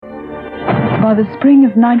By the spring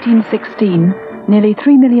of 1916, nearly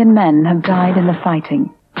 3 million men have died in the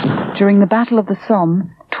fighting. During the Battle of the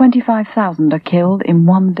Somme, 25,000 are killed in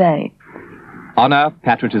one day. Honor,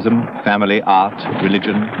 patriotism, family, art,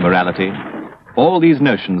 religion, morality, all these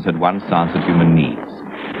notions had once answered human needs.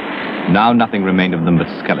 Now nothing remained of them but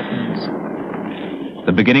skeletons.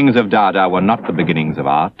 The beginnings of DADA were not the beginnings of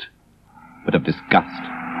art, but of disgust.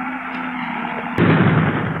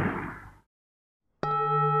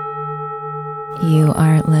 You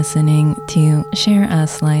are listening to Share a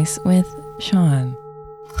Slice with Sean.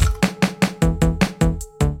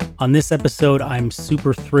 On this episode, I'm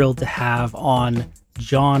super thrilled to have on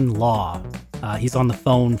John Law. He's on the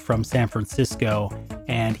phone from San Francisco,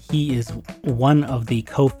 and he is one of the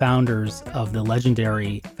co-founders of the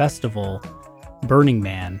legendary festival, Burning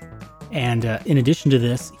Man. And in addition to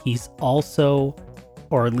this, he's also,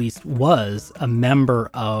 or at least was, a member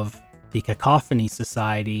of the Cacophony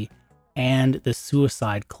Society and the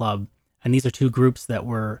Suicide Club. And these are two groups that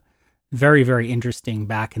were very, very interesting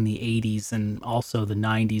back in the 80s and also the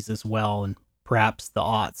 90s as well, and perhaps the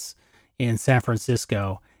aughts in San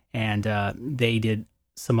Francisco. And they did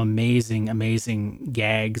some amazing, amazing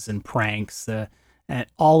gags and pranks, and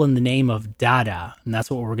all in the name of DADA. And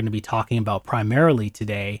that's what we're going to be talking about primarily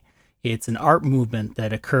today. It's an art movement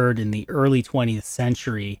that occurred in the early 20th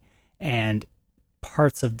century, and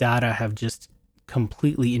parts of DADA have just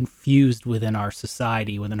completely infused within our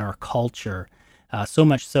society, within our culture, so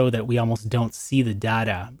much so that we almost don't see the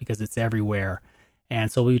DADA because it's everywhere.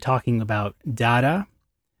 And so we'll be talking about DADA,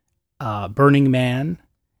 Burning Man,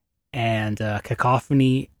 and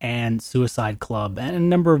Cacophony, and Suicide Club, and a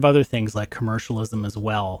number of other things like commercialism as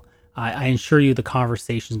well. I assure you the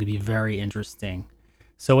conversation is going to be very interesting.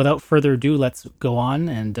 So without further ado, let's go on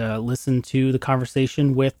and listen to the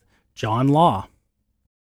conversation with John Law.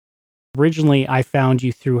 Originally, I found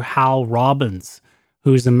you through Hal Robbins,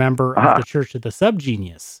 who's a member of the Church of the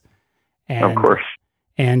Subgenius. And, of course.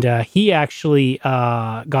 And he actually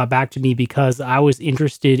got back to me because I was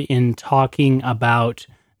interested in talking about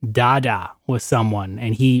DADA with someone,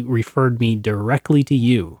 and he referred me directly to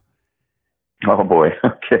you. Oh, boy.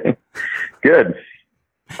 Okay. Good.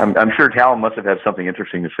 I'm sure Hal must have had something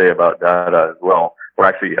interesting to say about DADA as well, or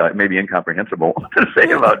actually maybe incomprehensible to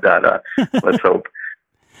say about DADA. Let's hope.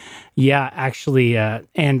 Yeah, actually,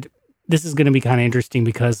 and this is going to be kind of interesting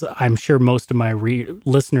because I'm sure most of my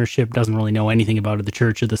listenership doesn't really know anything about the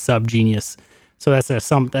Church of the Subgenius. So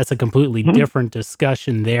that's a completely different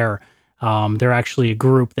discussion there. They're actually a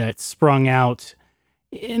group that sprung out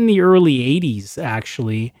in the early 80s,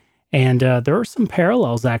 actually. And there are some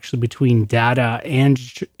parallels, actually, between DADA and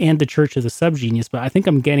the Church of the Subgenius, but I think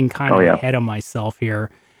I'm getting kind of ahead of myself here.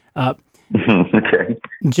 Okay.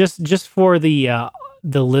 Just for the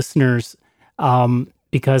listeners,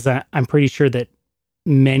 because I'm pretty sure that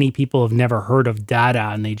many people have never heard of DADA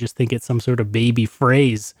and they just think it's some sort of baby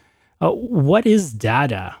phrase. What is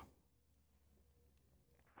DADA?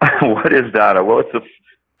 What is DADA? Well,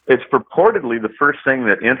 it's purportedly the first thing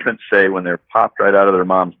that infants say when they're popped right out of their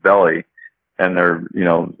mom's belly and they're,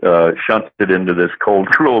 shunted into this cold,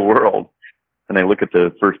 cruel world. And they look at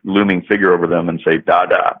the first looming figure over them and say,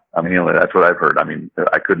 DADA. I mean, that's what I've heard. I mean,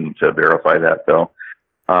 I couldn't verify that, though.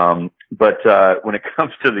 But when it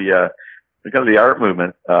comes to the art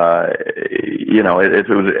movement, it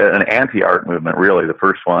was an anti-art movement, really, the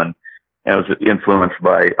first one. And it was influenced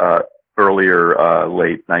by earlier,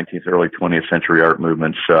 late 19th, early 20th century art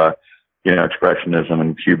movements, expressionism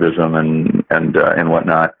and cubism and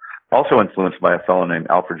whatnot. Also influenced by a fellow named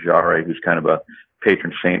Alfred Jarre, who's kind of a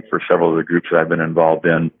patron saint for several of the groups that I've been involved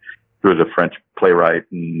in, who was a French playwright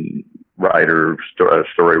and writer,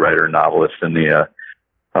 story writer, novelist in the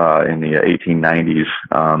 1890s,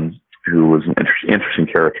 who was an interesting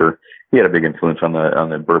character. He had a big influence on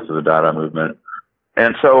the birth of the Dada movement.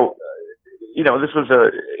 And so, this was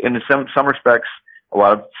in some respects, a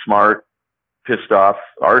lot of smart, pissed off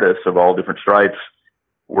artists of all different stripes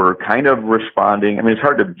were kind of responding. I mean, it's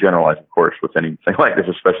hard to generalize, of course, with anything like this,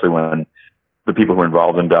 especially when the people who were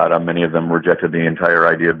involved in Dada, many of them rejected the entire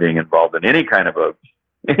idea of being involved in any kind of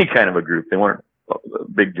a group. They weren't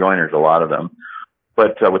big joiners, a lot of them.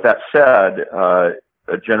 But with that said,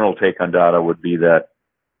 a general take on Dada would be that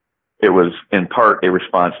it was in part a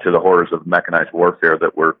response to the horrors of mechanized warfare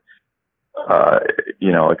that were,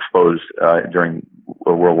 exposed during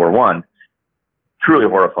World War I. Truly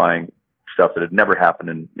horrifying stuff that had never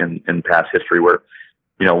happened in past history, where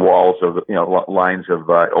walls of lines of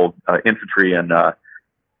old infantry and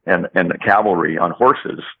cavalry on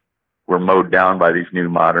horses were mowed down by these new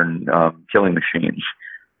modern killing machines.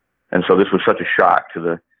 And so this was such a shock to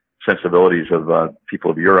the sensibilities of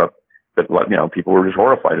people of Europe that, you know, people were just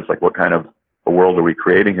horrified. It's like, what kind of a world are we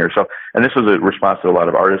creating here? So, and this was a response that a lot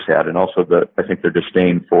of artists had, and also I think their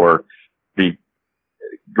disdain for the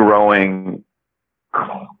growing,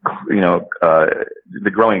 the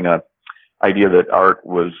growing idea that art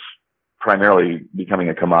was primarily becoming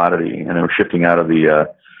a commodity, and it was shifting out of the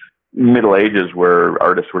Middle Ages, where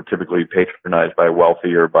artists were typically patronized by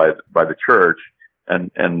wealthy or by the church,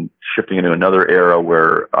 and shifting into another era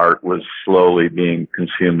where art was slowly being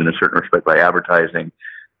consumed in a certain respect by advertising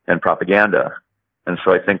and propaganda. And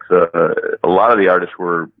so I think a lot of the artists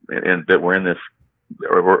that were in this,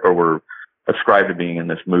 or were ascribed to being in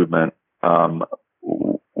this movement,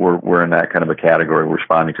 were in that kind of a category,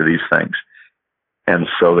 responding to these things. And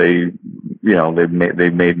so they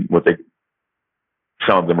made what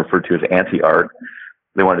some of them referred to as anti-art.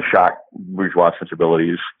 They wanted to shock bourgeois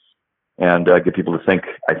sensibilities and get people to think.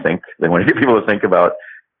 I think they wanted to get people to think about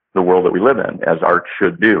the world that we live in, as art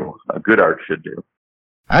should do, good art should do.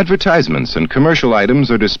 Advertisements and commercial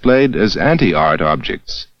items are displayed as anti-art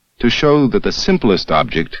objects to show that the simplest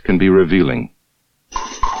object can be revealing.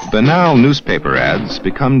 Banal newspaper ads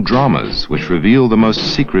become dramas which reveal the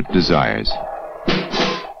most secret desires.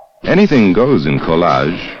 Anything goes in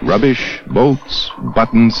collage: rubbish, bolts,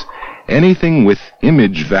 buttons, anything with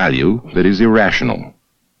image value that is irrational,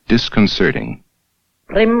 disconcerting.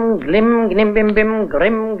 Glim, glim, glim, bim, bim,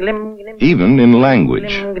 grim, glim, glim. Even in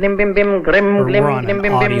language. We're on an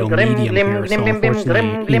audio medium here, so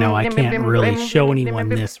unfortunately, I can't really show anyone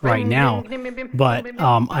this right now. But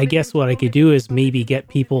I guess what I could do is maybe get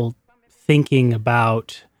people thinking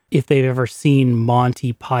about if they've ever seen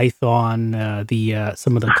Monty Python,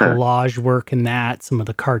 some of the collage work in that, some of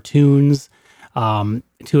the cartoons,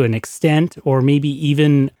 to an extent, or maybe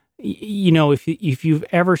even, if you've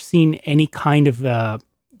ever seen any kind of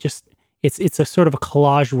it's a sort of a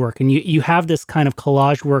collage work, and you have this kind of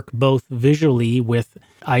collage work both visually with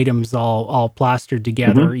items all plastered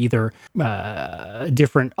together, either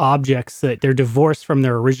different objects that they're divorced from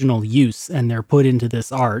their original use and they're put into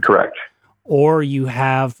this art. Correct. Or you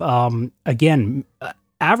have,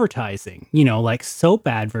 advertising, like soap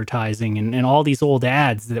advertising and all these old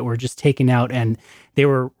ads that were just taken out and they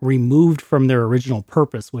were removed from their original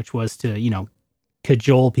purpose, which was to,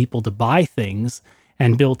 cajole people to buy things,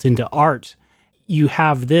 and built into art. You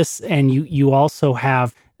have this, and you also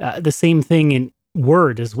have the same thing in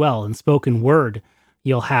word as well. In spoken word,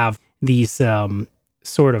 you'll have these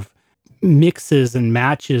sort of mixes and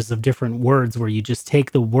matches of different words where you just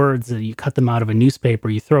take the words and you cut them out of a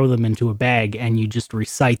newspaper, you throw them into a bag, and you just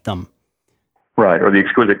recite them. Right, or the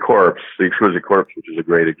Exquisite Corpse. The Exquisite Corpse, which is a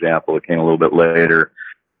great example. It came a little bit later,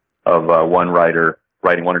 of one writer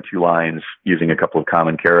writing one or two lines using a couple of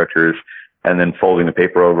common characters, and then folding the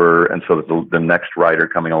paper over, and so that the next writer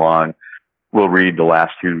coming along will read the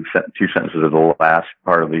last two sentences of the last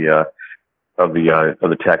part of the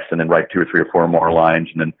text, and then write two or three or four more lines,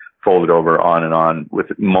 and then fold it over on and on, with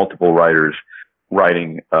multiple writers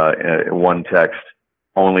writing one text,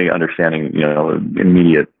 only understanding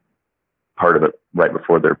immediate part of it right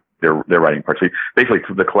before their writing part. So basically,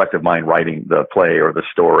 the collective mind writing the play or the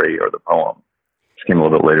story or the poem. This came a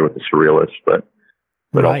little bit later with the surrealists, but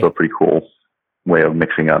right. Also a pretty cool way of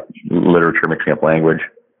mixing up literature, mixing up language.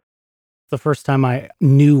 The first time I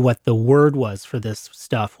knew what the word was for this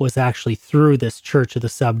stuff was actually through this Church of the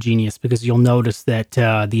Subgenius, because you'll notice that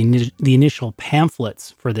the initial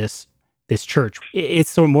pamphlets for this church, it's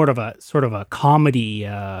sort of a comedy.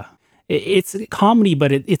 It's a comedy,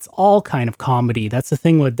 but it's all kind of comedy. That's the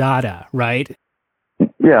thing with DADA, right?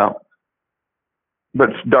 Yeah,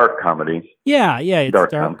 but it's dark comedy. Yeah, it's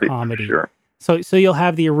dark comedy. Sure. So you'll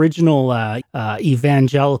have the original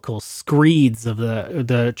evangelical screeds of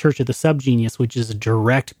the Church of the Subgenius, which is a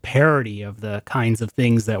direct parody of the kinds of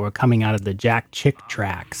things that were coming out of the Jack Chick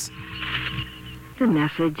tracks. The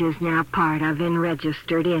message is now part of and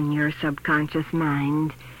registered in your subconscious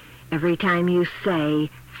mind. Every time you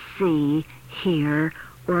say, see, hear,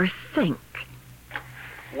 or think.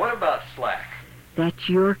 What about Slack? That's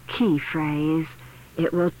your key phrase.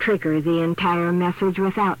 It will trigger the entire message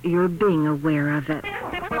without your being aware of it.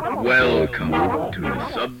 Welcome to the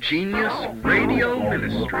Subgenius Radio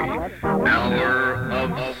Ministry, Hour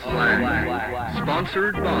of Slack,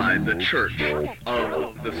 sponsored by the Church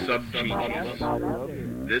of the Subgenius.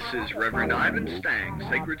 This is Reverend Ivan Stang,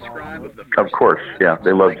 Sacred Scribe of the First. Of course, yeah,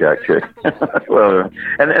 they love Jack Chick. Well,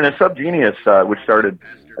 and the Subgenius, which started,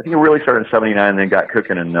 I think it really started in 79 and then got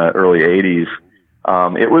cooking in the early 80s.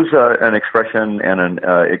 It was an expression, and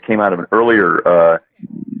it came out of an earlier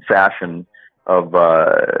fashion of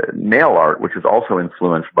nail art, which is also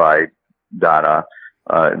influenced by Dada,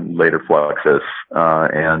 later Fluxus,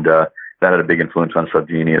 and that had a big influence on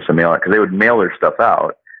Subgenius and mail art, because they would mail their stuff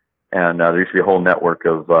out, and there used to be a whole network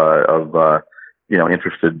of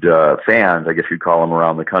interested fans, I guess you'd call them,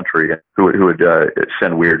 around the country, who would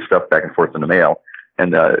send weird stuff back and forth in the mail.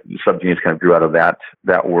 And Subgenius kind of grew out of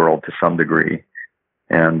that world to some degree,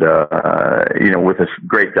 and with this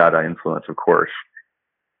great Dada influence, of course.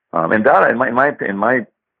 And Dada, in my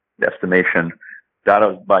estimation,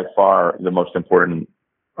 Dada is by far the most important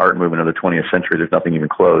art movement of the 20th century. There's nothing even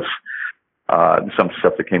close. Some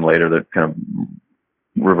stuff that came later that kind of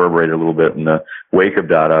reverberated a little bit in the wake of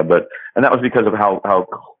Dada, and that was because of how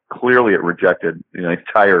clearly it rejected the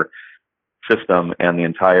entire system and the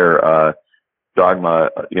entire dogma,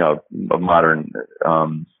 of modern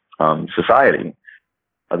society,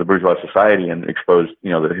 the bourgeois society, and exposed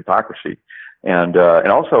the hypocrisy. And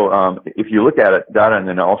also, if you look at it, Dada, and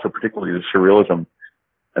then also particularly the surrealism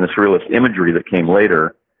and the surrealist imagery that came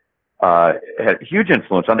later, had huge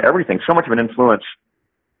influence on everything. So much of an influence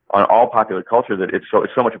on all popular culture that it's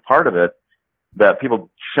so much a part of it that people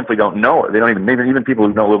simply don't know it. They don't even people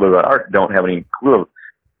who know a little bit about art don't have any clue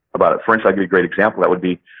about it. For instance, I'll give you a great example. That would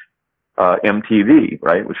be MTV,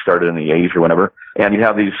 right, which started in the 80s or whenever. And you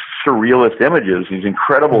have these surrealist images, these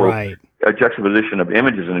incredible juxtaposition of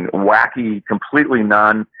images and wacky, completely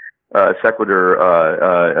non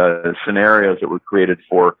sequitur scenarios that were created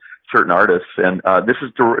for certain artists. And this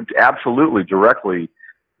is absolutely directly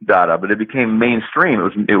Dada, but it became mainstream.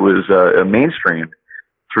 It was mainstreamed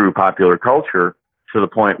through popular culture to the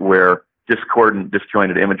point where discordant,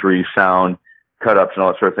 disjointed imagery, sound, cut-ups, and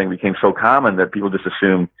all that sort of thing became so common that people just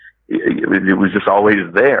assumed it was just always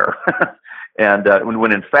there. And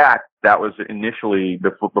when in fact that was initially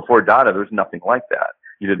before Dada, there was nothing like that.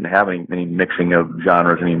 You didn't have any mixing of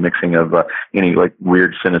genres, any mixing of any like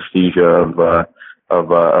weird synesthesia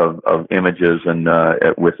of images and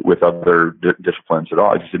with other disciplines at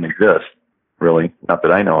all. It just didn't exist, really, not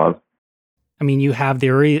that I know of. I mean, you have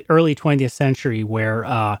the early 20th century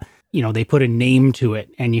where they put a name to it,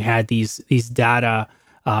 and you had these Dada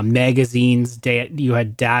magazines, you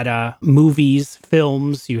had Dada movies,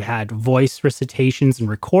 films, you had voice recitations and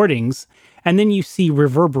recordings, and then you see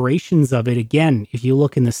reverberations of it again. If you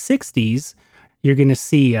look in the 60s, you're going to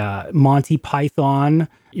see Monty Python.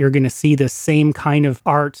 You're going to see the same kind of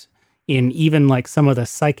art in even like some of the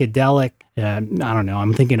psychedelic, I don't know,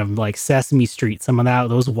 I'm thinking of like Sesame Street, some of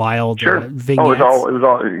those wild vignettes. Oh, it was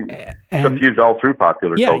all suffused all through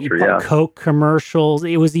popular culture, yeah. Coke commercials.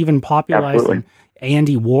 It was even popularized. And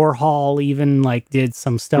Andy Warhol even like did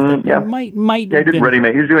some stuff that might. Yeah, he did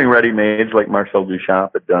ready-made. He was doing ready-mades like Marcel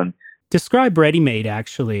Duchamp had done. Describe ready-made,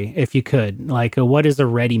 actually, if you could. Like, what is a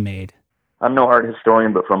ready-made? I'm no art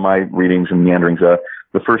historian, but from my readings and meanderings, the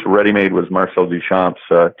first ready-made was Marcel Duchamp's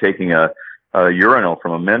taking a urinal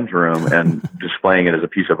from a men's room and displaying it as a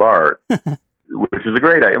piece of art, which is a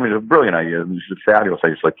great idea. I mean, it's a brilliant idea. It's a fabulous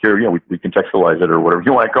idea. It's like, here, we contextualize it or whatever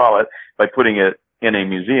you want to call it by putting it in a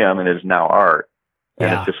museum, and it is now art.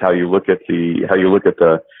 And it's just how you look at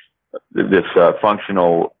this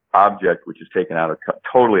functional object, which is taken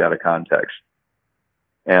totally out of context.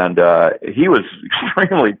 And he was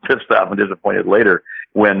extremely pissed off and disappointed later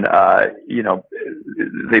when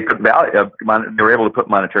they put value. They were able to put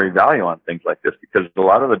monetary value on things like this, because a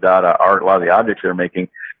lot of the Dada art, a lot of the objects they're making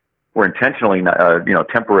were intentionally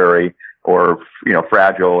temporary or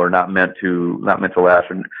fragile or not meant to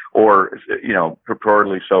last, or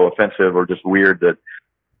purportedly so offensive or just weird that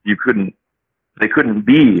they couldn't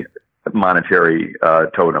be monetary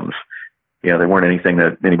totems. They weren't anything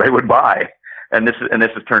that anybody would buy. And this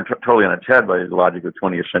is turned totally on its head by the logic of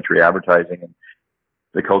 20th century advertising and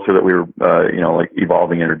the culture that we were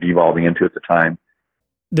evolving or devolving into at the time.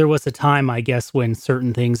 There was a time, I guess, when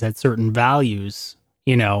certain things had certain values.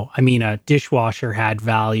 A dishwasher had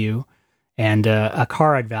value, and a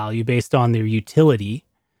car had value based on their utility,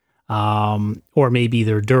 or maybe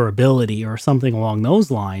their durability or something along those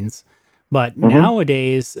lines. But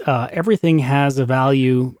nowadays, everything has a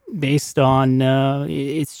value based on,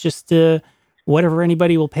 it's just whatever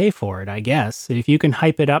anybody will pay for it, I guess. If you can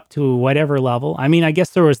hype it up to whatever level. I mean, I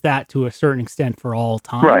guess there was that to a certain extent for all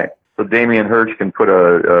time. Right. So Damien Hirst can put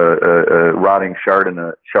a rotting shark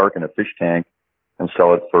in a fish tank and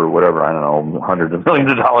sell it for whatever, I don't know, hundreds of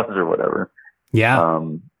millions of dollars or whatever. Yeah.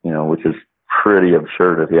 Which is pretty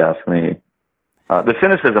absurd if you ask me. The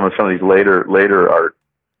cynicism of some of these later art,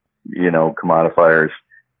 commodifiers,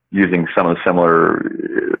 using some of the similar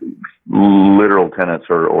literal tenets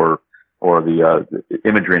or the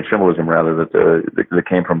imagery and symbolism rather that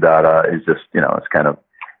came from Dada is just, it's kind of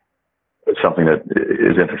something that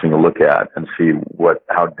is interesting to look at and see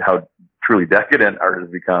how truly decadent art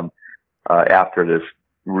has become after this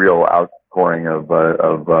real outpouring of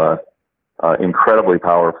incredibly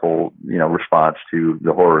powerful, response to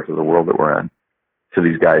the horrors of the world that we're in. To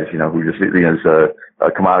these guys, who just,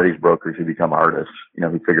 as commodities brokers who become artists,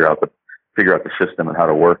 who figure out the system and how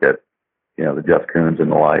to work it, the Jeff Koons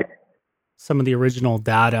and the like. Some of the original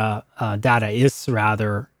Dadaists,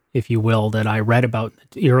 rather, if you will, that I read about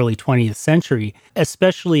in the early 20th century,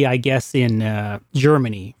 especially, I guess, in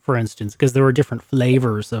Germany, for instance, because there were different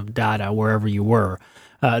flavors of Dada wherever you were.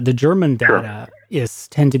 The German Dadaists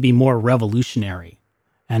tend to be more revolutionary,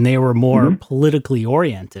 and they were more politically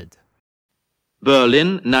oriented.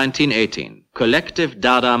 Berlin, 1918. Collective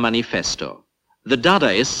Dada Manifesto. The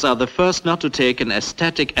Dadaists are the first not to take an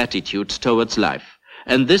aesthetic attitude towards life,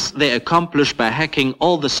 and this they accomplish by hacking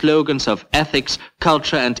all the slogans of ethics,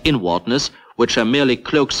 culture, and inwardness, which are merely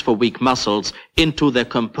cloaks for weak muscles, into their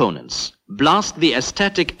components. Blast the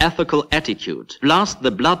aesthetic ethical attitude. Blast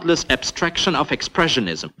the bloodless abstraction of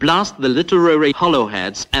expressionism. Blast the literary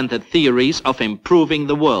hollowheads and the theories of improving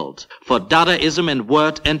the world. For Dadaism in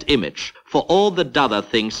word and image. For all the Dada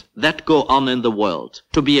things that go on in the world.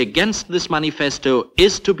 To be against this manifesto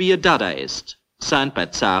is to be a Dadaist. Signed by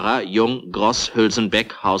Zara, Jung, Gross,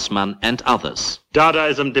 Hülsenbeck, Hausmann, and others.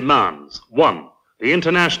 Dadaism demands 1. The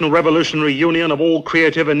international revolutionary union of all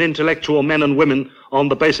creative and intellectual men and women on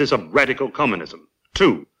the basis of radical communism.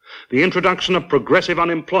 2. The introduction of progressive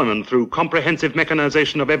unemployment through comprehensive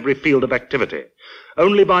mechanization of every field of activity.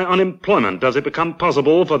 Only by unemployment does it become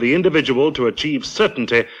possible for the individual to achieve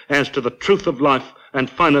certainty as to the truth of life and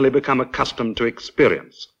finally become accustomed to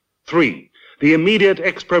experience. 3. The immediate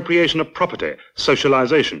expropriation of property,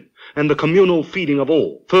 socialization, and the communal feeding of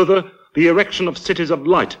all. Further, the erection of cities of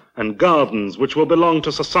light and gardens which will belong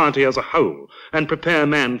to society as a whole and prepare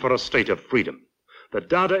man for a state of freedom. The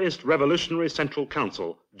Dadaist Revolutionary Central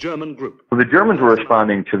Council, German group. The Germans were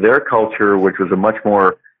responding to their culture, which was a much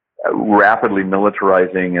more rapidly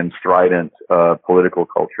militarizing and strident political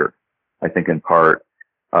culture. I think in part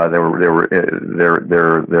their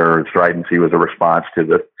stridency was a response to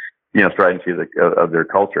the stridency of their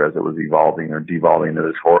culture as it was evolving or devolving into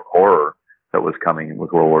this horror that was coming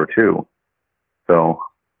with World War II. So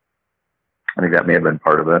I think that may have been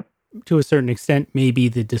part of it. To a certain extent, maybe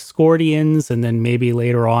the Discordians, and then maybe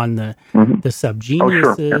later on the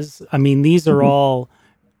Subgeniuses. Oh, sure. I mean, these are all,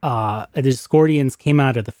 the Discordians came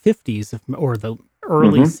out of the 50s or the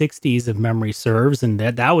early 60s, if memory serves, and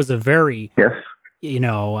that was a very,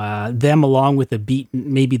 them along with the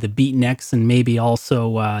Beatniks, and maybe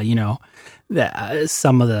also,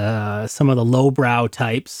 some of the lowbrow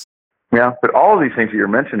types. Yeah, but all of these things that you're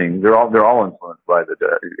mentioning, they're all influenced by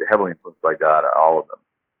heavily influenced by Dada, all of them.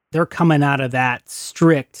 They're coming out of that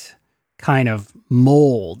strict kind of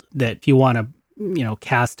mold that if you want to,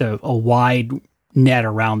 cast a wide net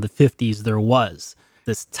around the 50s, there was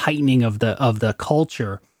this tightening of the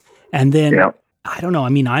culture. And then, I don't know, I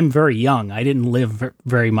mean, I'm very young. I didn't live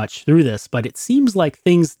very much through this, but it seems like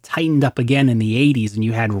things tightened up again in the 80s, and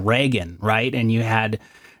you had Reagan, right? And you had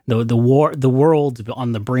the world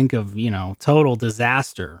on the brink of, total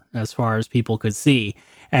disaster as far as people could see.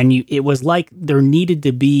 And it was like there needed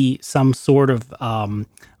to be some sort of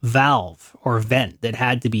valve or vent that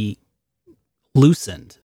had to be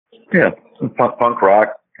loosened. Yeah, punk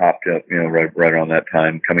rock popped up, right around that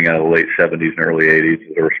time, coming out of the late 70s and early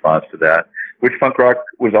 80s as a response to that, which punk rock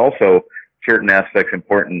was also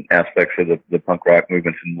important aspects of the punk rock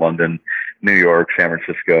movements in London, New York, San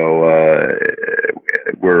Francisco,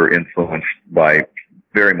 were influenced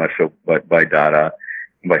very much so by Dada,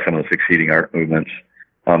 by some of the succeeding art movements.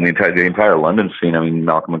 The entire London scene. I mean,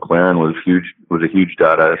 Malcolm McLaren was a huge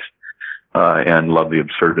Dadaist, and loved the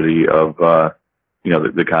absurdity of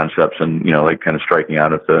the concepts, and like kind of striking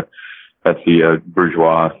out at the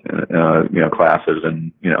bourgeois classes,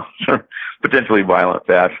 and sort of potentially violent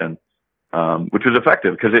fashion, which was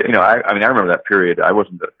effective because I remember that period. I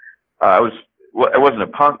wasn't a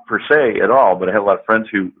punk per se at all, but I had a lot of friends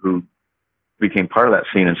who became part of that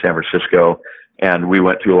scene in San Francisco. And we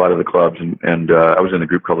went to a lot of the clubs, and I was in a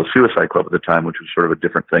group called the Suicide Club at the time, which was sort of a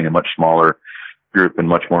different thing, a much smaller group and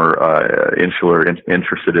much more insular,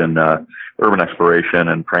 interested in urban exploration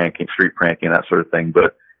and pranking, street pranking, that sort of thing.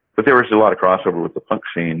 But there was a lot of crossover with the punk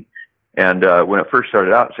scene. And when it first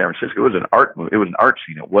started out in San Francisco, it was an art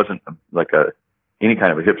scene. It wasn't like any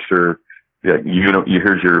kind of a hipster.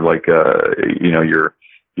 Here's your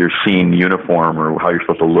your scene uniform or how you're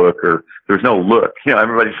supposed to look, or there's no look.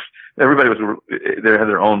 Everybody they had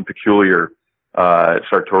their own peculiar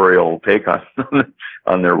sartorial take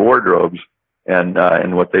on their wardrobes and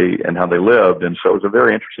how they lived, and so it was a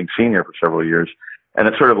very interesting scene here for several years, and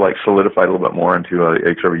it sort of like solidified a little bit more into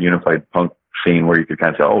a sort of unified punk scene where you could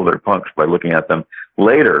kind of say, oh, they're punks by looking at them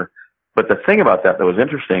later. But the thing about that was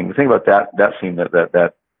interesting, the thing about that scene,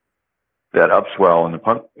 that upswell in the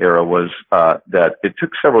punk era was that it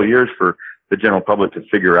took several years for the general public to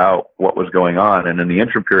figure out what was going on. And in the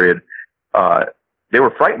interim period, they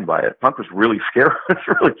were frightened by it. Punk was really scary. It's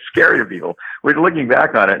really scary to people. We're looking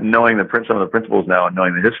back on it and knowing some of the principles now and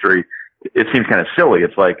knowing the history, it seems kind of silly.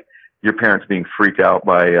 It's like your parents being freaked out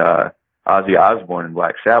by Ozzy Osbourne and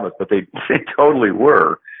Black Sabbath, but they totally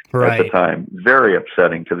were at the time. Very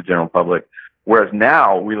upsetting to the general public. Whereas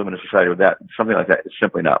now we live in a society where that something like that is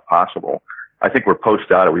simply not possible. I think we're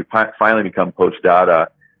post-DADA. We've finally become post-DADA.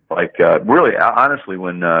 Like really, honestly,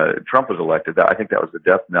 when Trump was elected, I think that was the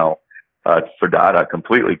death knell for DADA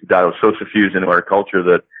completely. DADA was so suffused into our culture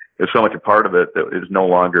that there's so much a part of it that is no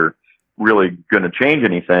longer really going to change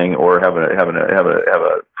anything or have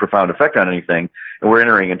a profound effect on anything. And we're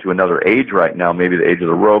entering into another age right now, maybe the age of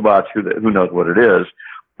the robots. Who knows what it is?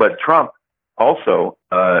 But Trump also,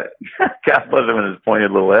 God bless him in his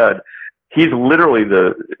pointed little head, he's literally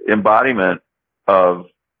the embodiment of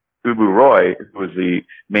Ubu Roy, who was the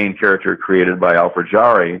main character created by Alfred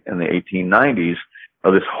Jarry in the 1890s,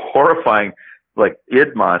 of this horrifying, like,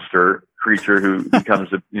 id monster creature who becomes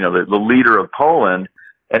the leader of Poland,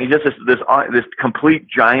 and he just this complete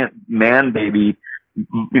giant man baby,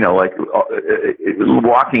 like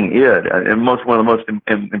walking id, and one of the most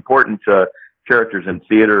important characters in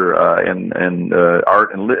theater and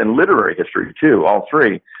art and literary history too. All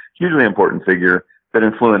three, hugely important figure that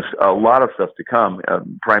influenced a lot of stuff to come,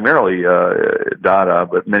 primarily Dada,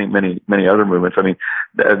 but many other movements. I mean,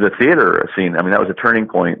 the theater scene, I mean, that was a turning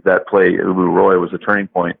point. That play, Ubu Roy, was a turning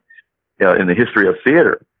point in the history of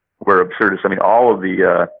theater, where absurdists, I mean, all of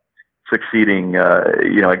the succeeding,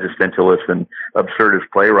 existentialists and absurdist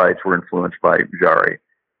playwrights were influenced by Jarry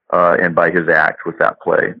and by his act with that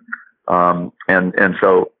play. And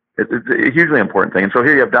so it's a hugely important thing. And so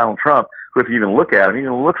here you have Donald Trump, who, if you even look at him, he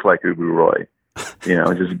even looks like Ubu Roy.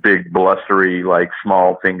 Just big, blustery, like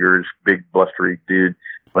small fingers, big, blustery dude,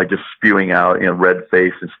 like just spewing out, red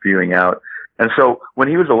face and spewing out. And so when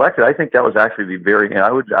he was elected, I think that was actually the very end.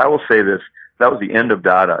 I will say this, that was the end of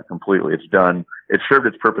Dada completely. It's done. It served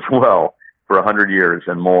its purpose well for 100 years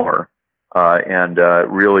and more, and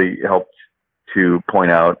really helped to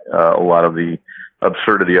point out a lot of the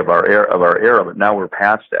absurdity of our era. But now we're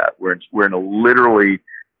past that. We're in a literally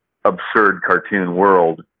absurd cartoon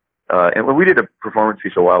world. And when we did a performance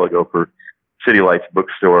piece a while ago for City Lights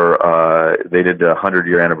Bookstore, they did the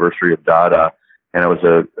 100-year anniversary of Dada, and it was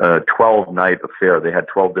a 12-night affair. They had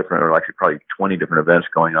 12 different, or actually probably 20 different events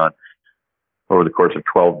going on over the course of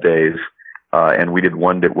 12 days. And we did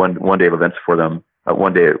one day of events for them,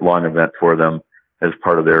 one day long event for them as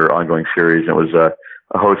part of their ongoing series. And it was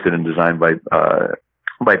hosted and designed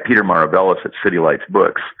by Peter Maravellis at City Lights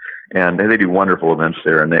Books. And they do wonderful events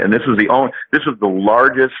there. And this was the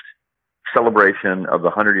largest celebration of the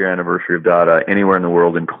 100-year anniversary of Dada anywhere in the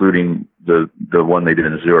world, including the one they did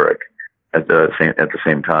in Zurich at the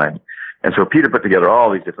same time. And so Peter put together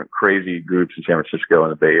all these different crazy groups in San Francisco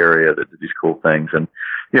and the Bay Area that did these cool things. And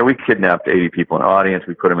we kidnapped 80 people in the audience.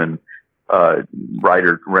 We put them in two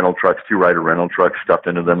rider rental trucks stuffed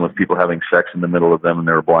into them with people having sex in the middle of them, and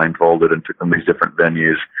they were blindfolded, and took them to these different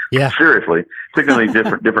venues. Yeah, seriously, took them to these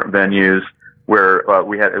different venues where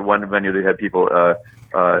we had at one venue they had people,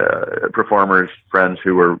 performers, friends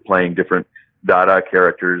who were playing different Dada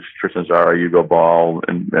characters, Tristan Tzara, Hugo Ball,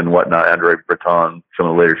 and whatnot, Andre Breton, some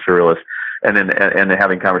of the later surrealists, and then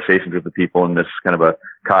having conversations with the people in this kind of a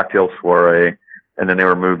cocktail soiree. And then they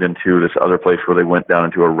were moved into this other place where they went down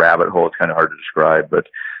into a rabbit hole. It's kind of hard to describe, but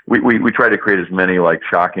we tried to create as many like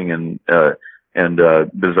shocking and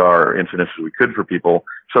bizarre incidents as we could for people.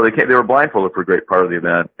 So they were blindfolded for a great part of the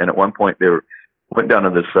event. And at one point they went down to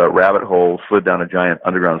this rabbit hole, slid down a giant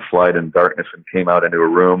underground slide in darkness, and came out into a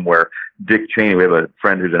room where Dick Cheney, we have a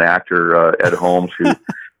friend who's an actor, Ed Holmes, who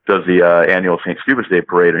does the annual St. Stupid's Day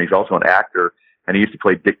parade, and he's also an actor. And he used to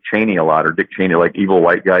play Dick Cheney a lot, or Dick Cheney, like evil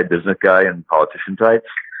white guy, business guy, and politician types.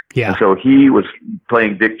 Yeah. And so he was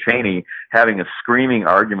playing Dick Cheney, having a screaming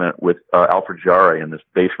argument with Alfred Jarry in this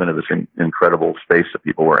basement of this incredible space that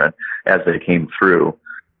people were in as they came through.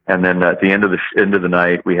 And then at the end of the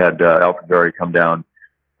night, we had Alfred Jarry come down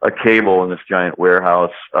a cable in this giant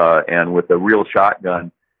warehouse, and with a real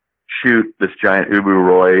shotgun, shoot this giant Ubu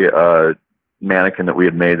Roy mannequin that we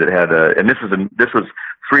had made that had and this was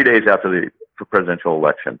 3 days after the presidential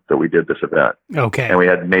election that we did this event. Okay. And we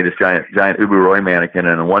had made this giant Ubu Roy mannequin,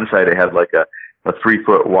 and on one side it had like a 3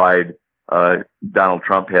 foot wide Donald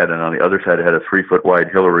Trump head, and on the other side it had a 3 foot wide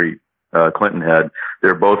Hillary Clinton head.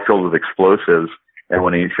 They're both filled with explosives, and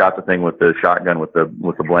when he shot the thing with the shotgun with the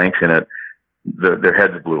blanks in it, their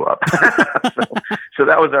heads blew up. so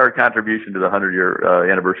that was our contribution to the 100-year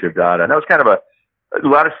anniversary of DADA. And that was kind of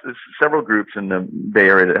several groups in the Bay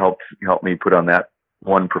Area that helped me put on that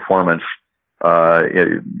one performance,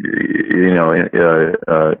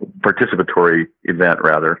 participatory event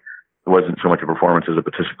rather. It wasn't so much a performance as a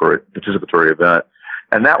participatory event.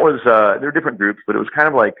 And that was, there were different groups, but it was kind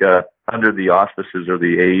of like under the auspices or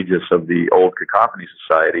the aegis of the old Cacophony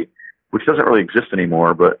Society, which doesn't really exist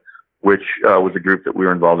anymore, but which was a group that we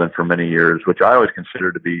were involved in for many years, which I always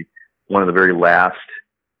consider to be one of the very last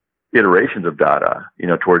iterations of DADA,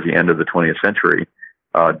 towards the end of the 20th century.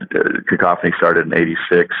 Cacophony started in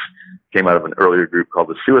 86, came out of an earlier group called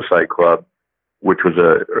the Suicide Club, which was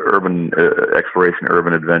a urban exploration,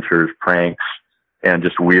 urban adventures, pranks, and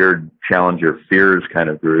just weird challenge your fears kind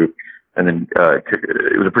of group. And then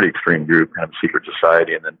it was a pretty extreme group, kind of a secret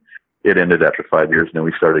society. And then it ended after 5 years. And then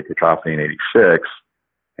we started Cacophony in 86.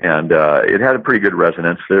 And it had a pretty good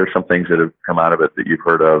resonance. There are some things that have come out of it that you've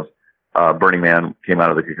heard of. Burning Man came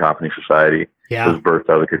out of the Cacophony Society. Yeah. It was birthed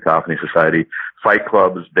out of the Cacophony Society. Fight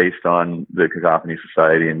Club is based on the Cacophony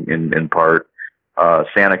Society in part.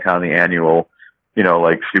 SantaCon, the annual,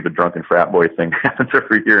 like stupid drunken frat boy thing happens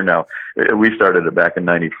every year now. We started it back in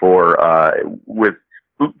 94 with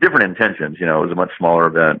different intentions. It was a much smaller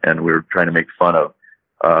event, and we were trying to make fun of,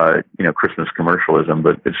 Christmas commercialism,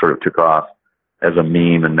 but it sort of took off as a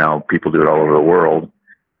meme, and now people do it all over the world.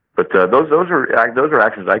 But those are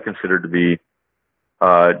actions I consider to be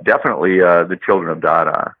definitely the children of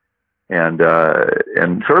DADA, and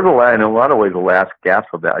sort of in a lot of ways the last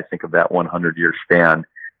gasp of that, I think, of that 100-year span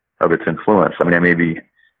of its influence. I mean, I may be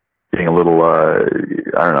getting a little,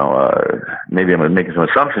 maybe I'm making some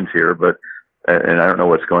assumptions here, but and I don't know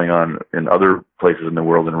what's going on in other places in the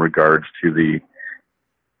world in regards to the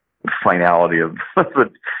finality of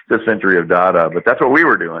the century of DADA, but that's what we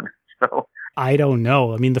were doing. So I don't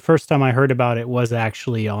know. I mean, the first time I heard about it was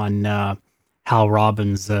actually on Hal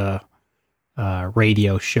Robbins'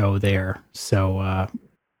 radio show there. So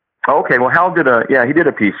okay, well, Hal did he did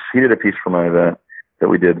a piece for my event that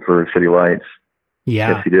we did for City Lights.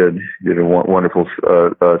 Yeah. Yes, he did. He did a wonderful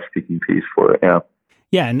speaking piece for it. Yeah.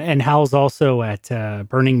 Yeah, and Hal's also at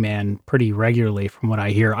Burning Man pretty regularly, from what I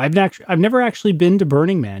hear. I've never actually been to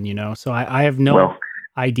Burning Man, so I have no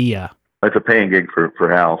idea. It's a paying gig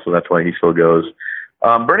for Hal, so that's why he still goes.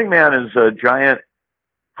 Burning Man is a giant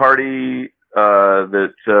party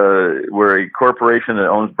where a corporation that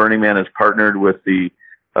owns Burning Man has partnered with the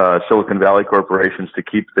Silicon Valley corporations to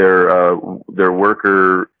keep their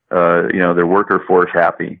worker force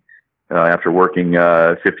happy. After working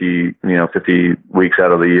 50 weeks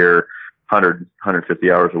out of the year,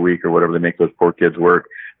 150 hours a week or whatever they make those poor kids work,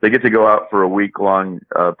 they get to go out for a week-long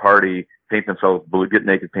party, paint themselves blue, get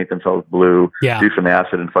naked, paint themselves blue, do some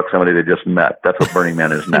acid, and fuck somebody they just met. That's what Burning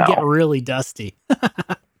Man is now. Get really dusty.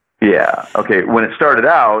 Yeah. Okay. When it started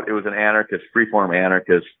out, it was an freeform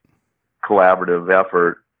anarchist collaborative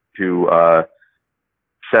effort to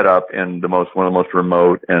set up in one of the most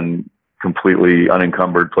remote and completely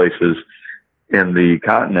unencumbered places in the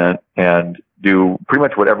continent and do pretty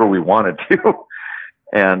much whatever we wanted to.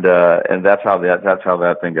 And that's how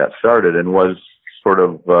that thing got started, and was sort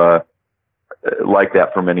of like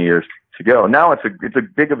that for many years to go. Now it's a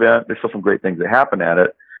big event. There's still some great things that happen at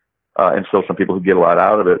it, and still some people who get a lot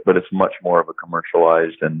out of it, but it's much more of a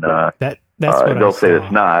commercialized, and that's what they'll say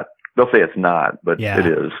it's not. They'll say it's not, but it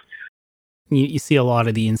is. You see a lot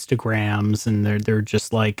of the Instagrams, and they're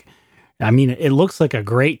just like, I mean, it looks like a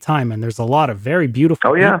great time, and there's a lot of very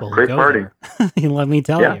beautiful people. Great party. Let me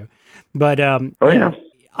tell you. But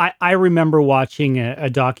I remember watching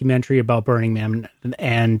a documentary about Burning Man,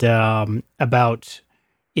 and about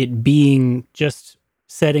it being just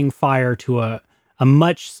setting fire to a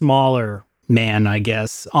much smaller man, I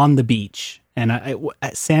guess, on the beach. And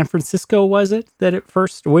at San Francisco, was it that it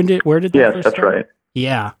first? Where did that first that's start? right.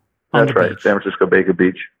 Yeah, that's right. Beach. San Francisco Baker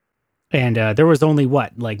Beach. And there was only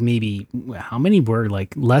maybe how many were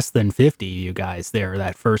less than 50 you guys there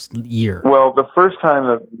that first year? Well, the first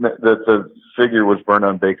time that the figure was burned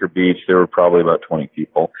on Baker Beach, there were probably about 20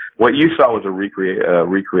 people. What you saw was a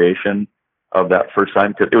recreation of that first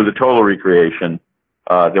time, because it was a total recreation.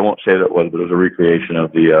 They won't say that it was, but it was a recreation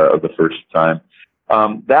of the first time.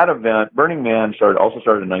 That event, Burning Man, also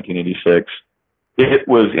started in 1986. It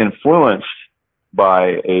was influenced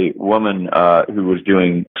by a woman who was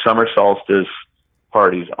doing summer solstice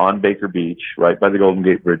parties on Baker Beach, right by the Golden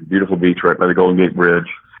Gate Bridge, beautiful beach right by the Golden Gate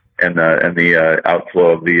Bridge, and the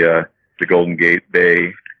outflow of the Golden Gate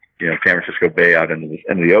Bay, San Francisco Bay out into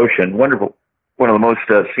the ocean. Wonderful one of the most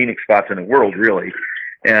scenic spots in the world, really.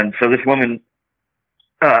 And so this woman,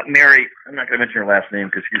 Mary, I'm not going to mention her last name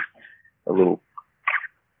because she's a little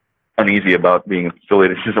uneasy about being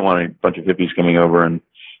affiliated. She doesn't want a bunch of hippies coming over and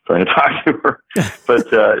trying to talk to her. But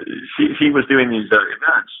she was doing these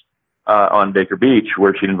events on Baker Beach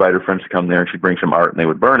where she'd invite her friends to come there and she'd bring some art and they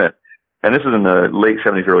would burn it. And this was in the late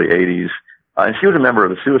 70s, early 80s. And she was a member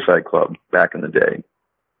of the Suicide Club back in the day.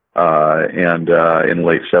 And in the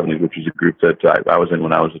late 70s, which is a group that I was in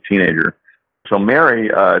when I was a teenager. So Mary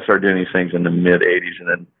started doing these things in the mid 80s, and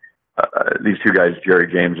then these two guys,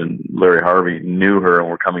 Jerry James and Larry Harvey, knew her and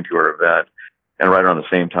were coming to her event. And right around the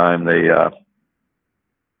same time, they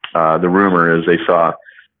the rumor is they saw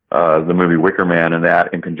the movie Wicker Man, and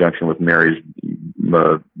that in conjunction with Mary's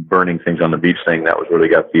burning things on the beach thing, that was where they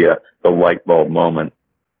got the light bulb moment.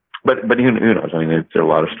 But who knows? I mean, there are a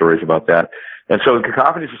lot of stories about that. And so the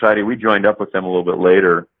Cacophony Society, we joined up with them a little bit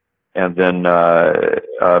later, and then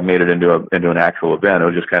made it into an actual event. It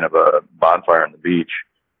was just kind of a bonfire on the beach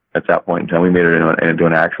at that point in time. We made it into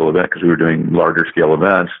an actual event because we were doing larger scale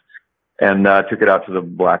events, and took it out to the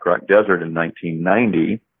Black Rock Desert in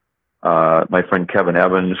 1990. My friend Kevin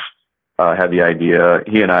Evans had the idea.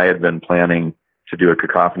 He and I had been planning to do a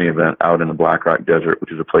Cacophony event out in the Black Rock Desert,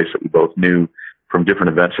 which is a place that we both knew from different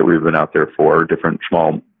events that we've been out there for, different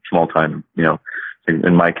small time,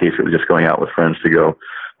 in my case, it was just going out with friends to go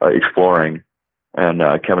exploring. And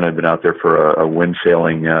Kevin had been out there for a wind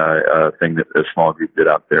sailing thing that a small group did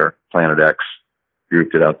out there, Planet X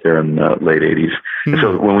group did out there in the late 80s. Mm-hmm. And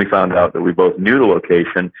so when we found out that we both knew the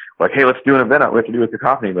location, like, hey, let's do an event out. We have to do a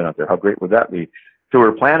Cacophony event out there. How great would that be? So we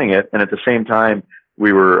were planning it, and at the same time,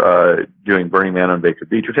 we were doing Burning Man on Baker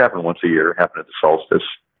Beach, which happened once a year, happened at the solstice,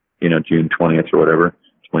 June 20th or whatever,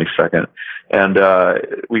 22nd. And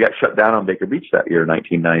we got shut down on Baker Beach that year,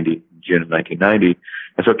 June of 1990.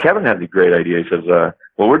 And so Kevin had the great idea. He says,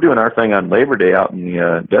 well, we're doing our thing on Labor Day out in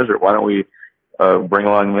the desert. Why don't we bring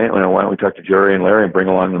along the man? Why don't we talk to Jerry and Larry and bring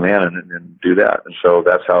along the man and do that? And so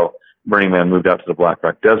that's how Burning Man moved out to the Black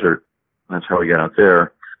Rock Desert. That's how we got out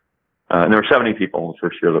there. And there were 70 people the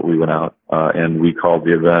first year that we went out. And we called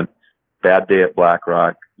the event Bad Day at Black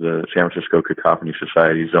Rock, the San Francisco Cacophony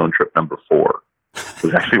Society Zone Trip number 4.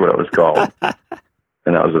 Was actually what it was called.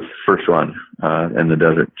 And that was the first one in the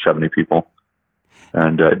desert, 70 people.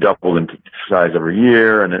 And it doubled into size every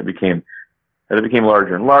year, and it became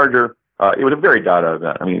larger and larger. It was a very DADA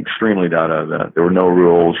event. I mean, extremely DADA event. There were no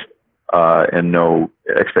rules and no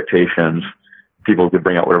expectations. People could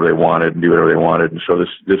bring out whatever they wanted and do whatever they wanted. And so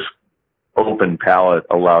this open palette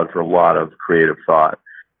allowed for a lot of creative thought,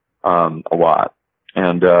 a lot.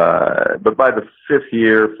 And but by the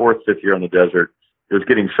fourth, fifth year on the desert, it was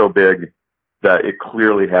getting so big that it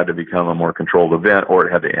clearly had to become a more controlled event, or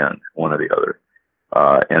it had to end, one or the other.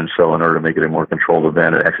 And so in order to make it a more controlled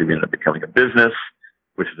event, it actually ended up becoming a business,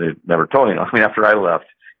 which they never told me. I mean, after I left,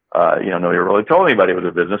 nobody really told anybody it was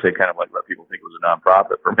a business. They kind of let people think it was a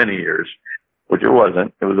nonprofit for many years, which it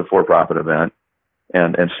wasn't. It was a for-profit event,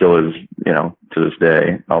 and still is, to this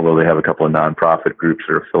day, although they have a couple of nonprofit groups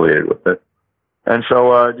that are affiliated with it. And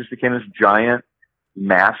so it just became this giant,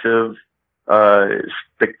 massive,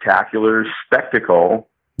 spectacular spectacle.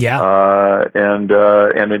 Yeah. And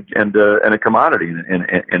a commodity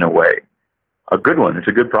in a way, a good one. It's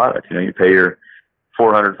a good product. You pay your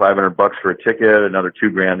 $400, $500 for a ticket, another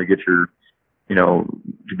 $2,000 to get your,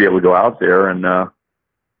 to be able to go out there. And,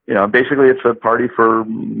 basically it's a party for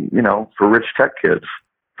rich tech kids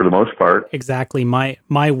for the most part. Exactly. My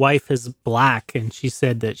wife is black, and she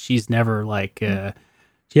said that she's never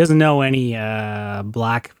she doesn't know any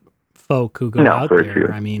black folk who go out there. Few.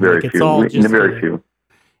 I mean, very it's few. All just very few.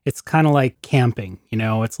 It's kind of like camping,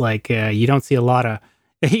 it's like you don't see a lot of,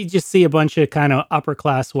 you just see a bunch of kind of upper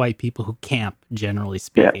class white people who camp, generally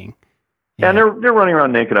speaking. Yeah. And they're running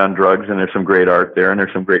around naked on drugs, and there's some great art there, and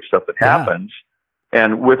there's some great stuff that happens.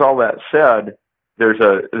 And with all that said, there's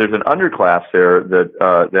an underclass there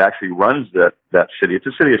that actually runs that city. It's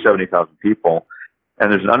a city of 70,000 people,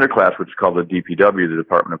 and there's an underclass which is called the DPW, the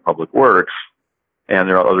Department of Public Works, and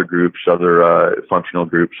there are other groups, other functional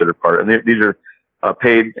groups that are part. And these are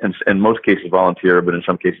paid, and in most cases volunteer, but in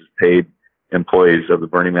some cases paid employees of the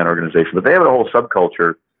Burning Man organization. But they have a whole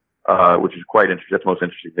subculture, which is quite interesting. That's the most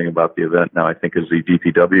interesting thing about the event now, I think, is the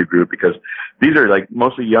DPW group, because these are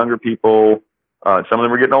mostly younger people. Some of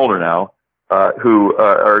them are getting older now, who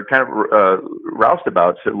are kind of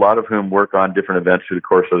roustabouts, a lot of whom work on different events through the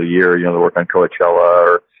course of the year. They work on Coachella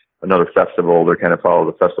or another festival. They kind of follow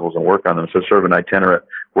the festivals and work on them. So it's sort of an itinerant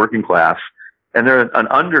working class. And they're an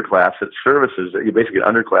underclass that services, basically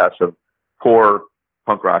an underclass of poor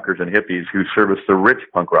punk rockers and hippies who service the rich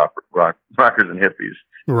punk rockers and hippies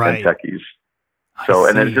right. and techies. So,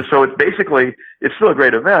 and then so it's basically, it's still a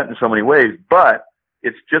great event in so many ways, but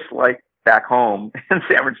it's just like back home in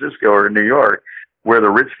San Francisco or in New York, where the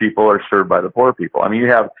rich people are served by the poor people. I mean, you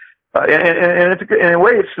have, and it's in a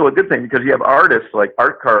way, it's still a good thing because you have artists like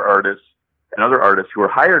art car artists and other artists who are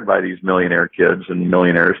hired by these millionaire kids and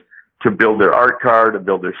millionaires to build their art car, to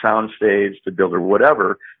build their sound stage, to build their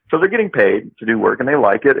whatever. So they're getting paid to do work and they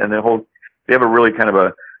like it. And they have a really kind of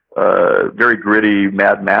a, very gritty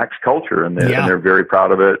Mad Max culture, and they're very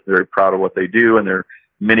proud of it. They're proud of what they do, and there are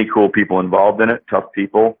many cool people involved in it, tough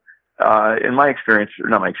people. In my experience, or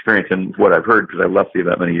not my experience, and what I've heard, because I left the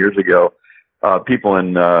event many years ago, people in,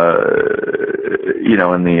 in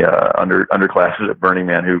the underclasses at Burning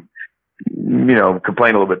Man who,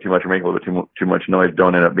 complain a little bit too much or make a little bit too much noise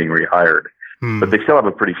don't end up being rehired. But they still have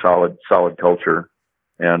a pretty solid culture.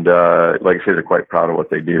 And, like I say, they're quite proud of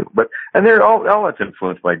what they do. And they're all that's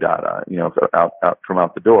influenced by Dada, out from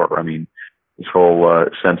out the door. I mean, this whole,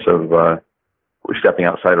 sense of, stepping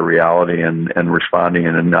outside of reality and responding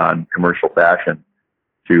in a non-commercial fashion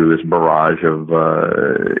to this barrage of,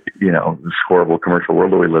 this horrible commercial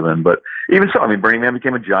world that we live in. But even so, I mean, Burning Man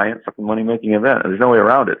became a giant fucking money-making event. There's no way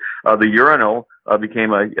around it. The urinal,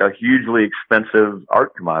 became a hugely expensive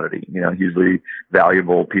art commodity, hugely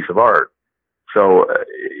valuable piece of art. So,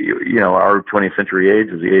 our 20th century age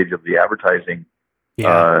is the age of the advertising,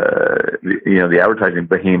 the advertising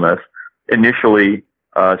behemoth, initially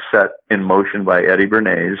set in motion by Eddie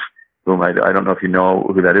Bernays, whom I don't know if you know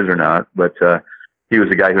who that is or not, but he was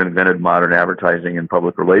the guy who invented modern advertising and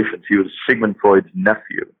public relations. He was Sigmund Freud's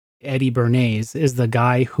nephew. Eddie Bernays is the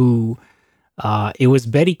guy who, it was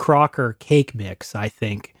Betty Crocker cake mix, I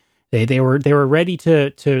think. They were ready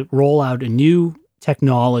to roll out a new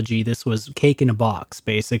technology. This was cake in a box,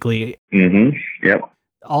 basically. Mm-hmm. Yep.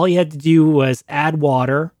 All you had to do was add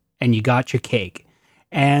water, and you got your cake.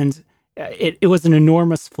 And it was an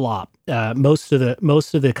enormous flop. Most of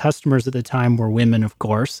the customers at the time were women, of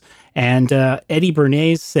course. And Eddie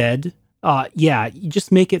Bernays said, you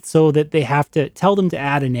just make it so that they have to tell them to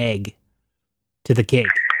add an egg to the cake.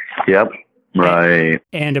 Yep. Right.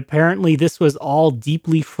 And apparently this was all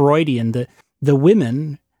deeply Freudian. The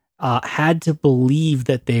women had to believe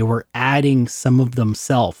that they were adding some of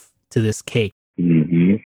themselves to this cake.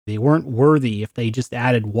 Mm-hmm. They weren't worthy if they just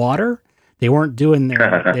added water. They weren't doing their,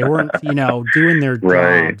 doing their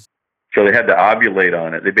right. jobs. So they had to ovulate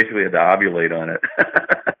on it. They basically had to ovulate on it.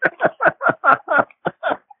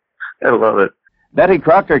 I love it. Betty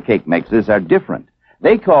Crocker cake mixes are different.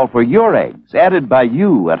 They call for your eggs, added by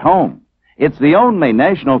you at home. It's the only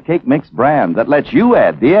national cake mix brand that lets you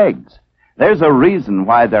add the eggs. There's a reason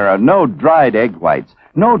why there are no dried egg whites,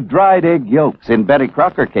 no dried egg yolks in Betty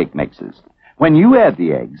Crocker cake mixes. When you add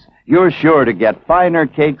the eggs, you're sure to get finer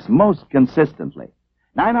cakes most consistently.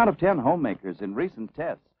 9 out of 10 homemakers in recent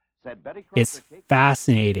tests said Betty Crocker It's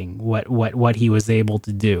fascinating what he was able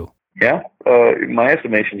to do. Yeah, in my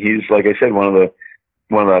estimation, he's, like I said, one of the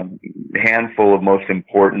handful of most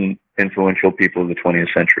important, influential people of the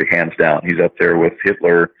 20th century, hands down. He's up there with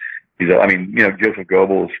Hitler. Joseph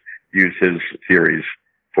Goebbels used his theories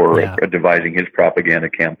for devising his propaganda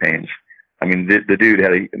campaigns. I mean, the dude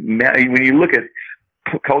had when you look at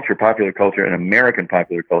culture, popular culture, and American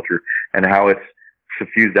popular culture, and how it's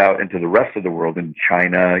suffused out into the rest of the world, in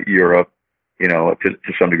China, Europe, to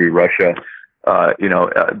some degree, Russia,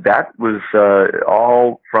 that was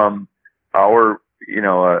all from our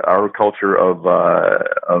culture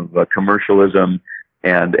of commercialism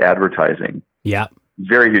and advertising. Yeah.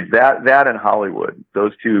 Very huge. That and Hollywood,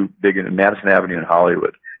 those two big, Madison Avenue and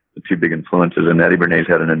Hollywood, the two big influences, and Eddie Bernays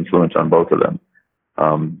had an influence on both of them.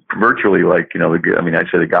 Virtually, I'd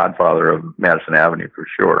say the godfather of Madison Avenue for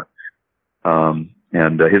sure.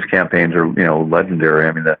 And his campaigns are, legendary.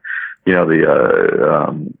 I mean,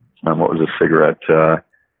 what was the cigarette?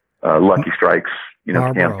 Lucky Strikes,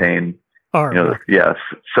 campaign. Yes.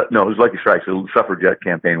 No, it was Lucky Strikes, a suffragette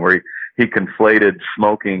campaign where he conflated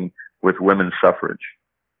smoking with women's suffrage.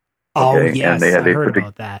 Okay? Oh, yes, and I heard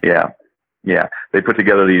about that. Yeah. They put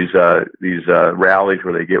together these rallies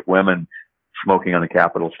where they get women smoking on the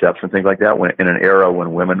Capitol steps and things like that, in an era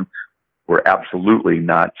when women were absolutely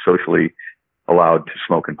not socially allowed to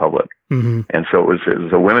smoke in public. Mm-hmm. And so it was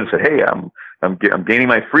the women said, "Hey, I'm gaining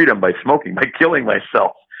my freedom by smoking, by killing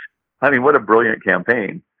myself." I mean, what a brilliant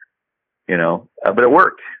campaign, but it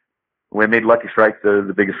worked. We made Lucky Strike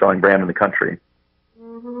the biggest selling brand in the country.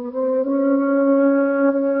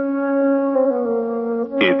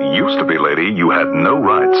 It used to be, lady, you had no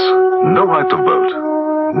rights. No right to vote.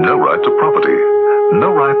 No right to property.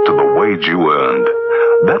 No right to the wage you earned.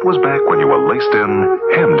 That was back when you were laced in,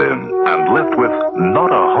 hemmed in, and left with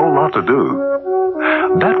not a whole lot to do.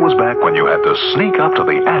 That was back when you had to sneak up to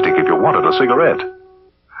the attic if you wanted a cigarette.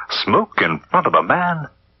 Smoke in front of a man?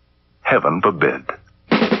 Heaven forbid.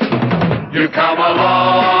 You come a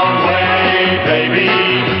long way, baby,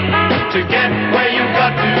 to get where you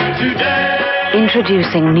got to today.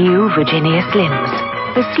 Introducing new Virginia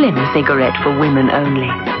Slims, the slim cigarette for women only,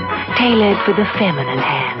 tailored for the feminine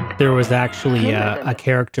hand. There was actually a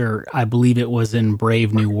character, I believe it was in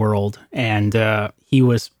Brave New World, and he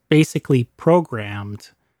was basically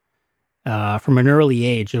programmed from an early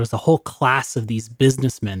age. There was a whole class of these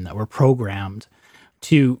businessmen that were programmed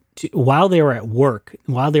to while they were at work,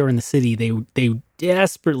 while they were in the city, they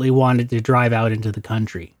desperately wanted to drive out into the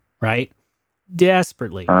country, right?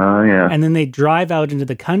 Desperately. Yeah. And then they'd drive out into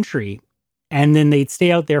the country, and then they'd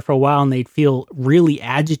stay out there for a while, and they'd feel really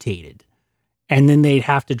agitated. And then they'd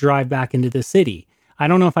have to drive back into the city. I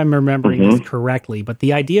don't know if I'm remembering this correctly, but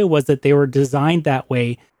the idea was that they were designed that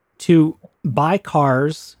way to buy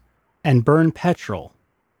cars and burn petrol.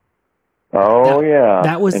 Oh, yeah.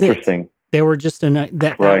 That was interesting. They were just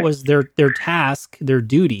that was their task, their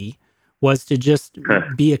duty was to just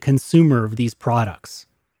be a consumer of these products.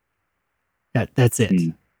 That's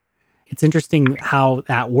it. It's interesting how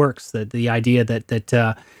that works. That the idea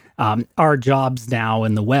that our jobs now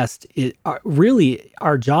in the West really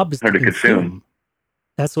our job is to consume.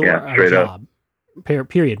 That's what our job.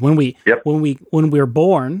 Period. When we're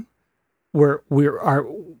born,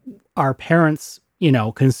 our parents,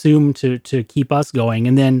 consume to keep us going,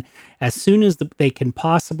 and then as soon as they can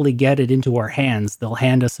possibly get it into our hands, they'll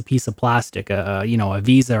hand us a piece of plastic, a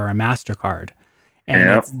Visa or a MasterCard,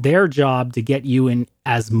 and it's their job to get you in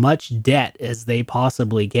as much debt as they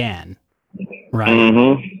possibly can, right?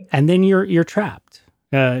 And then you're trapped.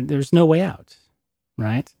 There's no way out,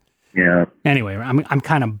 right? Yeah. Anyway, I'm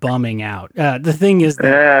kind of bumming out. The thing is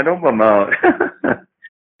don't bum out.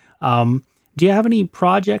 Do you have any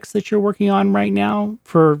projects that you're working on right now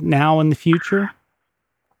for now and the future?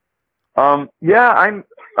 Yeah,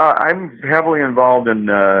 I'm heavily involved in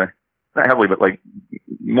not heavily, but like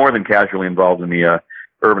more than casually involved in the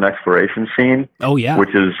urban exploration scene. Oh yeah,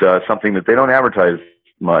 which is something that they don't advertise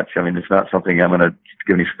much. I mean, it's not something I'm going to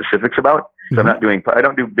give any specifics about. So I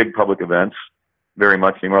don't do big public events very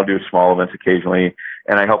much anymore. I'll do small events occasionally,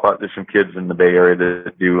 and I help out. There's some kids in the Bay Area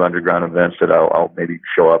that do underground events that I'll maybe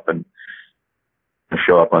show up on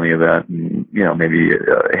the event and maybe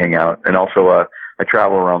hang out. And also I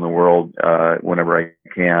travel around the world whenever I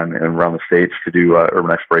can, and around the States to do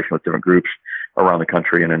urban exploration with different groups around the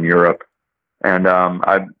country and in Europe. And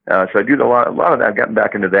so I do a lot of that. I've gotten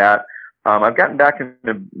back into that. I've gotten back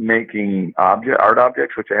into making art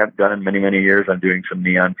objects, which I haven't done in many, many years. I'm doing some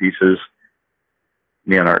neon pieces,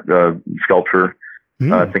 neon art sculpture,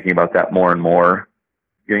 thinking about that more and more.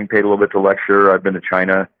 Getting paid a little bit to lecture. I've been to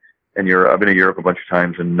China and Europe. I've been to Europe a bunch of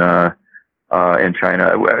times, and in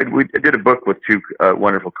China. We did a book with two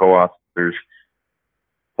wonderful co-authors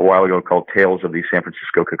a while ago called Tales of the San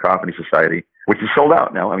Francisco Cacophony Society, which is sold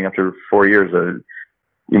out now. I mean, after 4 years,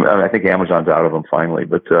 I think Amazon's out of them finally,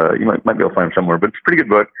 but you might be able to find them somewhere. But it's a pretty good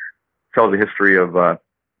book. It tells the history of the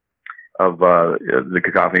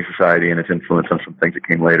Cacophony Society and its influence on some things that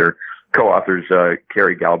came later. Co-authors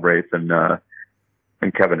Carrie Galbraith and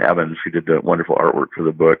Kevin Evans, who did the wonderful artwork for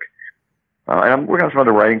the book. And I'm working on some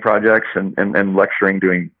other writing projects and lecturing,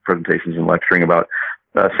 doing presentations and lecturing about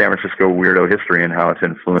San Francisco weirdo history and how it's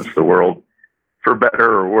influenced the world for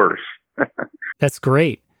better or worse. That's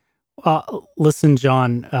great. Listen,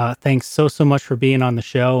 John, thanks so much for being on the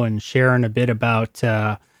show and sharing a bit about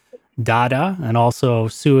DADA and also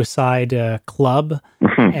Suicide Club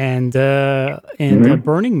and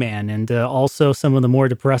Burning Man, and also some of the more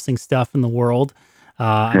depressing stuff in the world.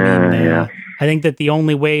 I think that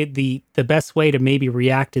the best way to maybe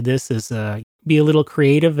react to this is be a little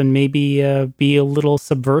creative and maybe be a little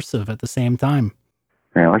subversive at the same time.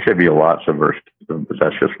 Yeah, I should be a lot subversive, but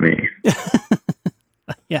that's just me.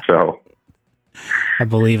 Yeah. So I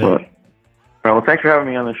believe it. Well, thanks for having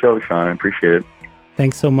me on the show, Sean. I appreciate it.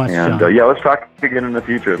 Thanks so much, and, John. Yeah, let's talk again in the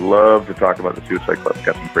future. I'd love to talk about the Suicide Club.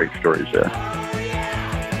 Got some great stories there.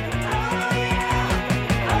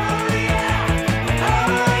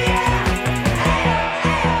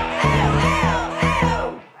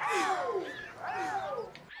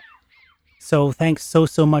 So thanks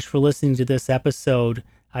so much for listening to this episode.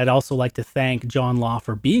 I'd also like to thank John Law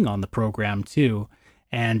for being on the program too,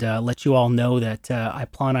 and let you all know that I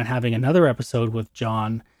plan on having another episode with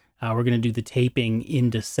John. We're going to do the taping in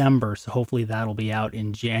December, so hopefully that'll be out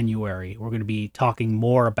in January. We're going to be talking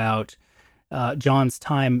more about John's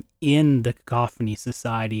time in the Cacophony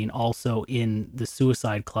Society and also in the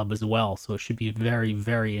Suicide Club as well. So it should be very,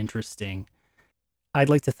 very interesting. I'd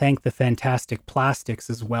like to thank the Fantastic Plastics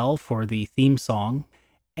as well for the theme song.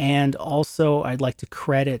 And also I'd like to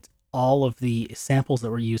credit all of the samples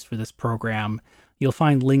that were used for this program. You'll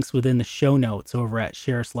find links within the show notes over at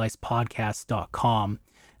shareaslicepodcast.com.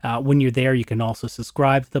 When you're there, you can also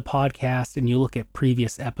subscribe to the podcast and you look at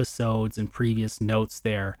previous episodes and previous notes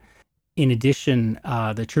there. In addition,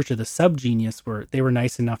 the Church of the Subgenius, they were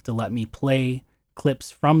nice enough to let me play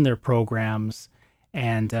clips from their programs.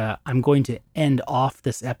 And I'm going to end off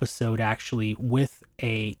this episode actually with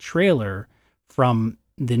a trailer from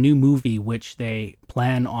the new movie which they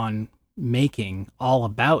plan on making all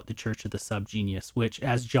about the Church of the Subgenius, which,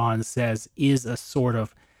 as John says, is a sort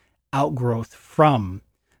of outgrowth from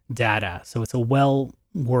DADA. So it's a well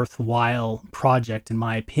worthwhile project in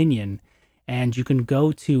my opinion. And you can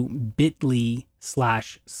go to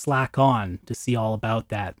bit.ly/slackon to see all about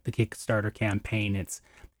that, the Kickstarter campaign. It's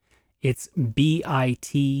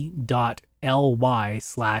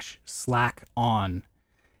bit.ly/slackon.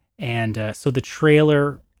 And so the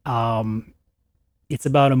trailer, it's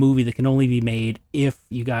about a movie that can only be made if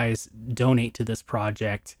you guys donate to this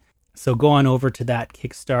project. So go on over to that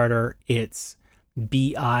Kickstarter. It's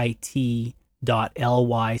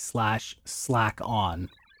bit.ly/slackon.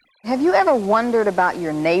 Have you ever wondered about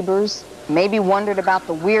your neighbors? Maybe wondered about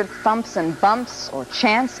the weird thumps and bumps or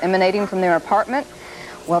chants emanating from their apartment?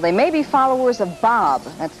 Well, they may be followers of Bob.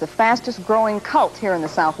 That's the fastest growing cult here in the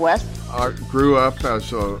Southwest. I grew up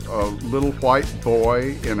as a little white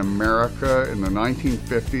boy in America in the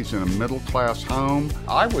 1950s in a middle-class home.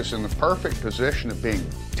 I was in the perfect position of being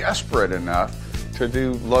desperate enough to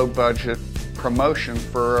do low-budget promotion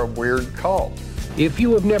for a weird cult. If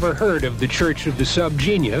you have never heard of the Church of the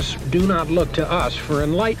Subgenius, do not look to us for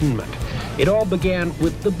enlightenment. It all began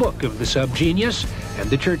with the book of the Subgenius and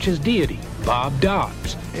the church's deity, Bob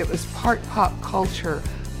Dobbs. It was part pop culture,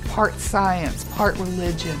 part science, part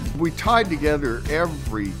religion. We tied together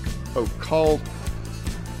every occult,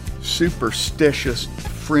 superstitious,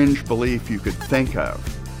 fringe belief you could think of.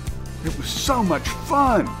 It was so much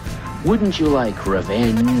fun. Wouldn't you like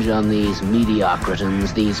revenge on these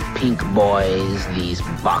mediocritans, these pink boys, these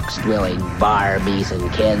box-dwelling Barbies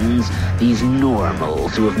and Kens, these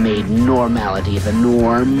normals who have made normality the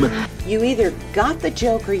norm? You either got the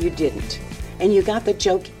joke or you didn't, and you got the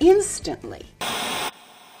joke instantly.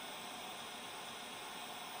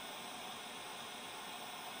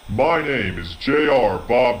 My name is J.R.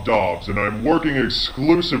 Bob Dobbs, and I'm working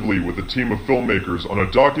exclusively with a team of filmmakers on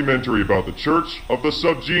a documentary about the Church of the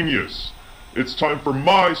Subgenius. It's time for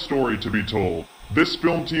my story to be told. This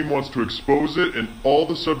film team wants to expose it, and all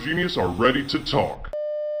the Subgenius are ready to talk.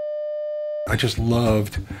 I just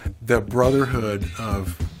loved the brotherhood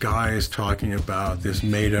of guys talking about this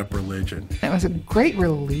made-up religion. It was a great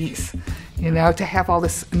release, you know, to have all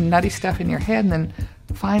this nutty stuff in your head and then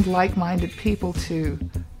find like-minded people to,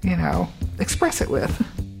 you know, express it with.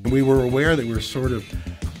 We were aware that we were sort of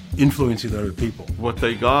influencing other people. What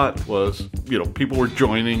they got was, you know, people were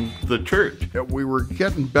joining the church. We were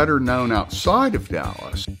getting better known outside of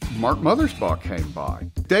Dallas. Mark Mothersbaugh came by.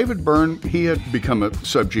 David Byrne, he had become a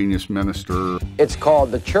Subgenius minister. It's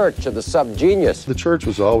called the Church of the Subgenius. The church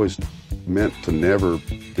was always meant to never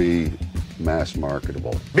be mass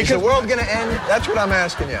marketable. Is the world going to end? That's what I'm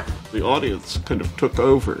asking you. The audience kind of took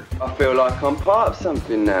over. I feel like I'm part of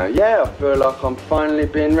something now. Yeah, I feel like I'm finally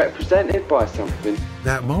being represented by something.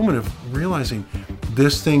 That moment of realizing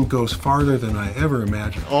this thing goes farther than I ever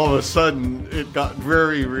imagined. All of a sudden, it got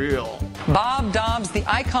very real. Bob Dobbs, the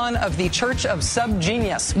icon of the Church of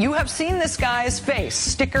Subgenius. You have seen this guy's face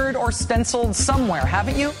stickered or stenciled somewhere,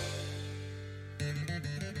 haven't you?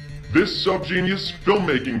 This Subgenius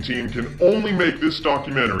filmmaking team can only make this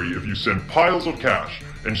documentary if you send piles of cash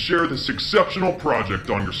and share this exceptional project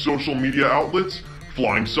on your social media outlets,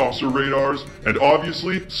 flying saucer radars, and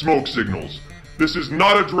obviously smoke signals. This is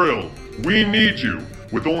not a drill. We need you.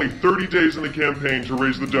 With only 30 days in the campaign to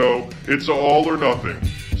raise the dough, it's all or nothing.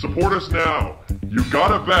 Support us now. You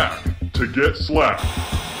got a back to get slapped.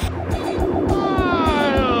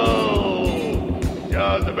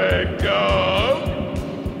 John the Big Go.